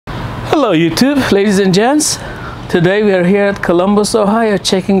Hello YouTube, ladies and gents. Today we are here at Columbus, Ohio,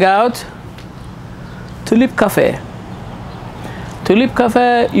 checking out Tulip Cafe. Tulip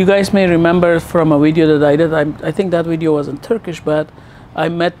Cafe, you guys may remember from a video that I did. I think that video was in Turkish, but I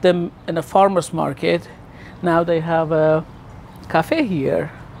met them in a farmer's market. Now they have a cafe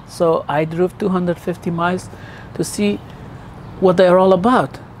here. So I drove 250 miles to see what they're all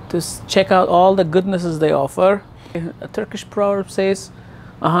about, to check out all the goodnesses they offer. A Turkish proverb says,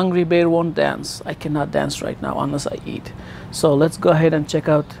 a hungry bear won't dance. I cannot dance right now unless I eat. So let's go ahead and check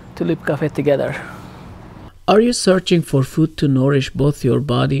out Tulip Cafe together. Are you searching for food to nourish both your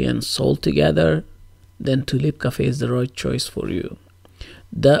body and soul together? Then Tulip Cafe is the right choice for you.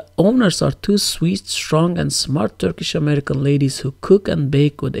 The owners are two sweet, strong and smart Turkish American ladies who cook and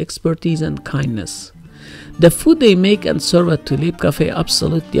bake with expertise and kindness. The food they make and serve at Tulip Cafe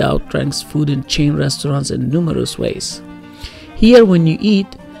absolutely outranks food in chain restaurants in numerous ways. Here, when you eat,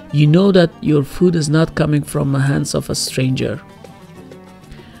 you know that your food is not coming from the hands of a stranger.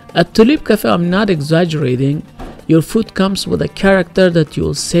 At Tulip Cafe, I'm not exaggerating, your food comes with a character that you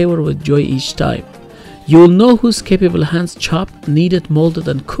will savor with joy each time. You will know whose capable hands chopped, kneaded, molded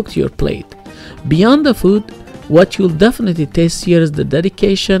and cooked your plate. Beyond the food, what you'll definitely taste here is the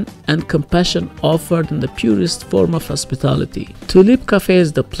dedication and compassion offered in the purest form of hospitality. Tulip Cafe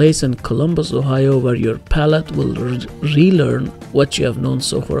is the place in Columbus, Ohio where your palate will relearn what you have known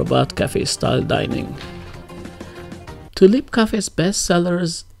so far about cafe-style dining. Tulip Cafe's best seller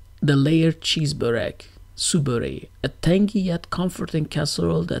is the layered cheese börek, suböre, a tangy yet comforting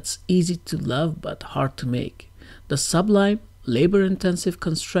casserole that's easy to love but hard to make. The sublime, labor-intensive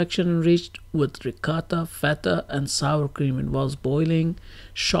construction enriched with ricotta, feta, and sour cream involves boiling,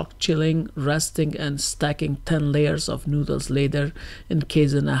 shock chilling, resting, and stacking 10 layers of noodles later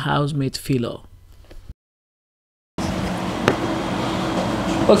encased in a house-made phyllo.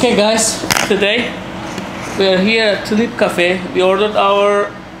 Okay guys, today we are here at Tulip Cafe. We ordered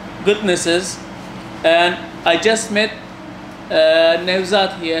our goodnesses and I just met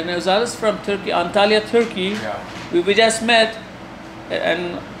Nevzat here. Nevzat is from Turkey, Antalya, Turkey. Yeah. We just met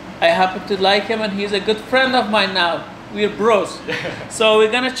and I happen to like him and he's a good friend of mine now. We're bros. So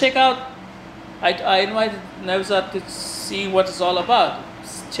we're gonna check out, I invited Nevzat to see what it's all about.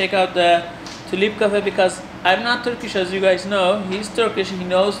 Check out the Tulip Cafe because I'm not Turkish, as you guys know. He's Turkish, he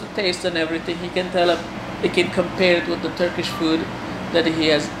knows the taste and everything. He can tell he can compare it with the Turkish food that he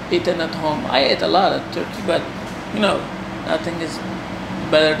has eaten at home. I ate a lot of Turkey, but you know, nothing is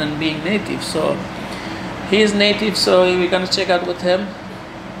better than being native. So he is native, so we're gonna check out with him.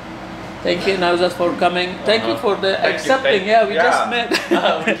 Thank you, Nevzat, for coming. Thank you for the accepting. Yeah, we just met.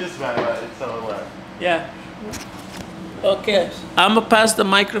 We just met. It's all right. Yeah. Okay, I'm gonna pass the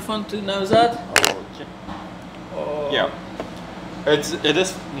microphone to Nevzat. Okay. Yeah. It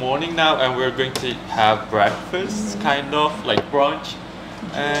is morning now, and we're going to have breakfast, kind of like brunch.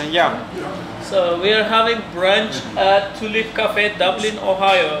 And yeah. So we are having brunch at Tulip Cafe, Dublin,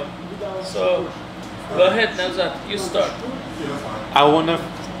 Ohio. So go ahead, Nevzat, you start. I wanna.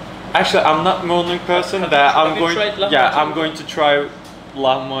 Actually, I'm not the only person that I'm going. Yeah, I'm going to try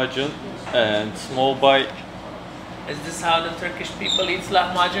lahmacun and small bite. Is this how the Turkish people eat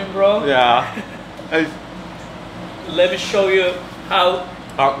lahmacun, bro? Yeah. Let me show you how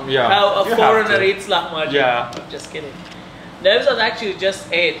a foreigner eats lahmacun. Yeah. I'm just kidding. Nevzat actually just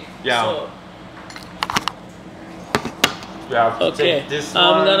ate. Yeah. So. Yeah. Okay. This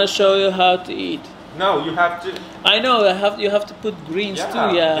I'm gonna show you how to eat. No, you have to. I know. You have to put greens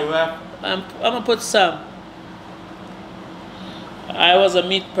too. Yeah. You have. I'm gonna put some. I was a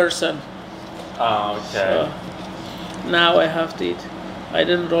meat person. Oh, okay. So now I have to eat. I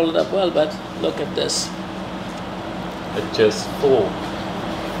didn't roll it up well, but look at this. It's just full.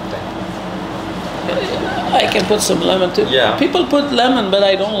 I can put some lemon too. Yeah. People put lemon, but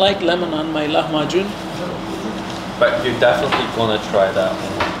I don't like lemon on my lahmacun. But you're definitely gonna try that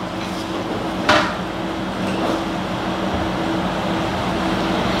one.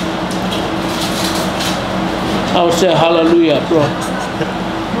 I would say hallelujah, bro.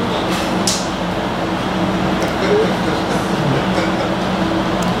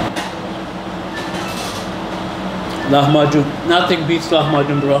 Lahmacun. Nothing beats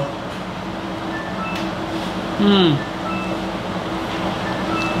lahmacun, bro.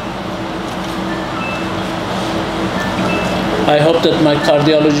 I hope that my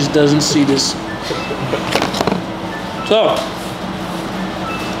cardiologist doesn't see this. So,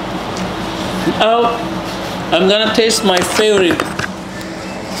 now I'm gonna taste my favorite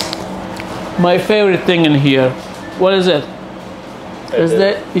thing in here. What is it? Is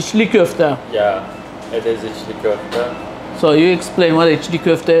the içli köfte? Yeah, it is içli köfte. So you explain what içli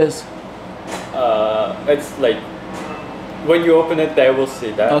köfte is. It's like when you open it, they will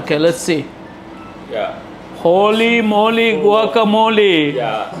see that. Okay, let's see. Yeah. Holy moly, guacamole.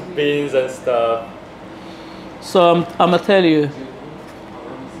 Yeah, beans and stuff. So I'm gonna tell you.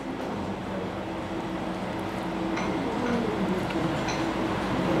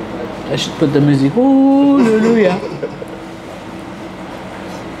 I should put the music. Hallelujah.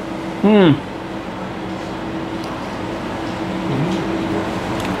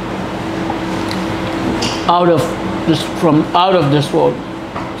 Out of this world,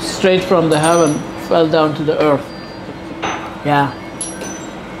 straight from the heaven, fell down to the earth. Yeah.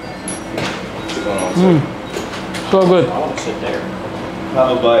 So good. I want to sit there.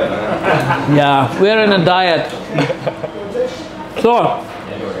 Have a bite, man. Yeah, we're in a diet. So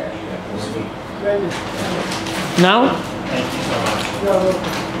now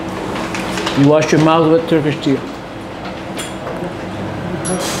you wash your mouth with Turkish tea.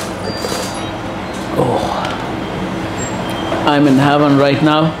 Oh, I'm in heaven right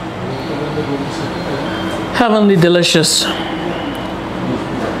now. Heavenly delicious.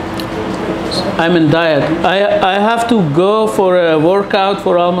 I'm in diet. I have to go for a workout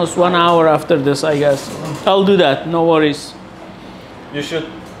for almost 1 hour after this, I guess. I'll do that, no worries. You should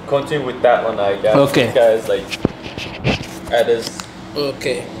continue with that one, I guess. Okay. Because like, that is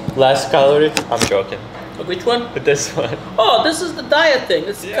Okay. less calorie. I'm joking. Which one? But this one. Oh, this is the diet thing.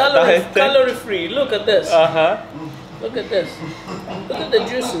 It's Yeah, diet thing. calorie free. Look at this. Uh-huh. Look at this. Look at the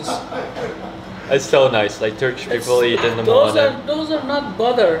juices. It's so nice. Like Turkish people eat in the morning. Those are not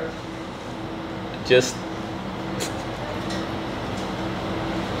butter. Just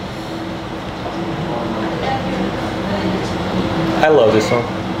I love this one.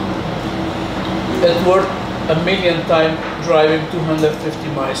 It's worth a million times driving 250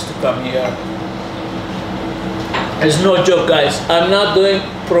 miles to come here. It's no joke, guys. I'm not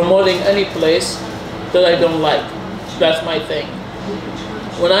promoting any place that I don't like. That's my thing.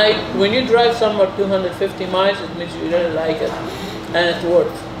 When you drive somewhere 250 miles, it means you really like it, and it's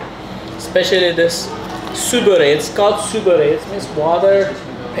worth. Especially this subure. It's called subure. It means water,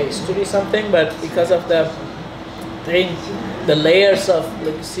 pastry, something. But because of the thing, the layers of,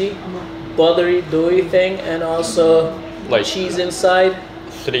 like you see, buttery, doughy thing, and also Like cheese inside.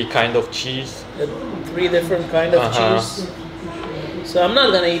 3 kind of cheese. 3 different kind of cheese. So I'm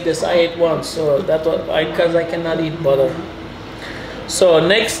not gonna eat this. I ate once, so that's what because I cannot eat butter. So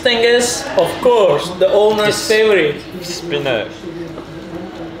next thing is, of course, the owner's favorite, Spinach.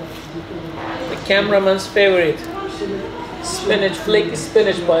 the cameraman's favorite, spinach, flaky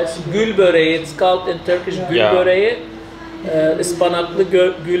spinach pies, gül böreği. It's called in Turkish gül Yeah. böreği, ıspanaklı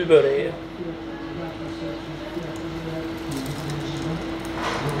gül böreği.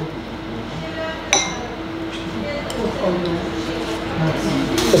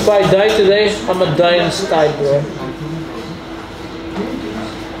 If I die today, I'm gonna die in style, bro.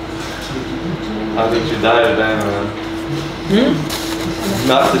 I think you die today, man.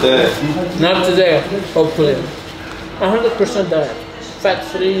 Not today. Not today, hopefully. 100% diet. Fat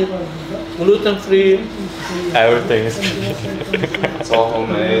free, gluten free. Everything is It's all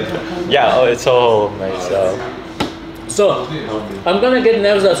homemade. yeah, oh, it's all homemade, so So, I'm gonna get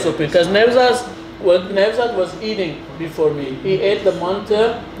Nevzat soup because Nevzat was eating before me. He ate the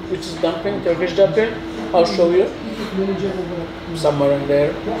mantı, which is dumpling, Turkish dumpling. I'll show you. Somewhere in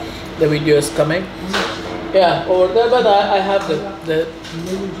there. The video is coming. Yeah, over there, but I have the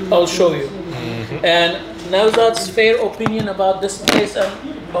I'll show you. And Nevzat's fair opinion about this place and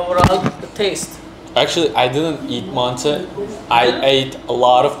overall the taste. actually I didn't eat mantı. I ate a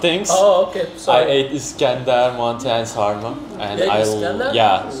lot of things. Oh, okay. I Sorry. ate iskender, mantı, and sarma, and Yeah, iskender?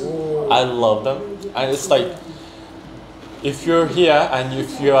 I love them. And it's like, if you're here and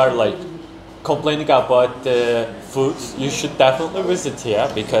if you are like complaining about the food, you should definitely visit here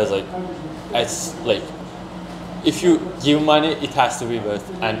because like it's like, if you give money, it has to be worth,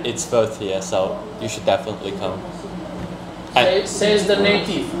 and it's worth here, so you should definitely come. And Says the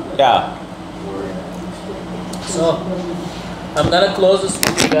native. yeah, So, I'm gonna close this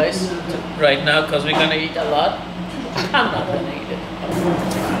with you guys right now because we're gonna eat a lot. I'm not gonna eat it.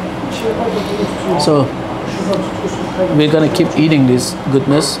 So, we're gonna keep eating this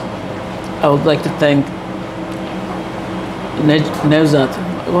goodness. I would like to thank Nevzat.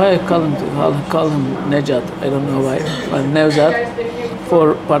 Why I call him Nejat? I don't know why. But Nevzat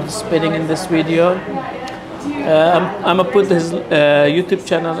for participating in this video. I'm gonna put his YouTube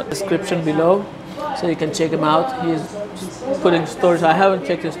channel description below, so you can check him out. He's putting stories. I haven't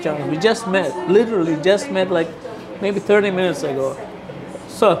checked his channel. We just met, literally just met like maybe 30 minutes ago.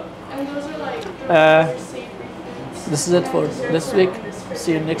 So this is it for this week.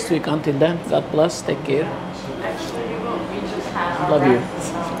 See you next week. Until then, God bless. Take care. Actually, we won't. We just had our Love you.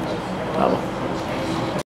 breakfast. Tamam.